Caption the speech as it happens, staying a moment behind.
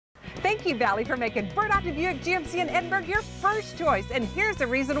Thank you, Valley, for making Bert Ogden Buick GMC in Edinburg your first choice. And here's the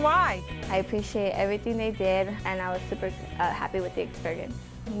reason why. I appreciate everything they did, and I was super happy with the experience.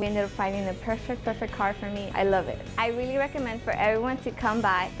 We ended up finding the perfect car for me. I love it. I really recommend for everyone to come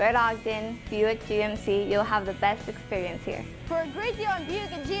by Bert Ogden Buick GMC. You'll have the best experience here. For a great deal on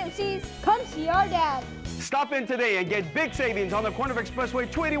Buick and GMCs, come see our dad. Stop in today and get big savings on the corner of Expressway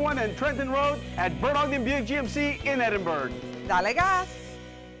 281 and Trenton Road at Bert Ogden Buick GMC in Edinburg. Dale gas!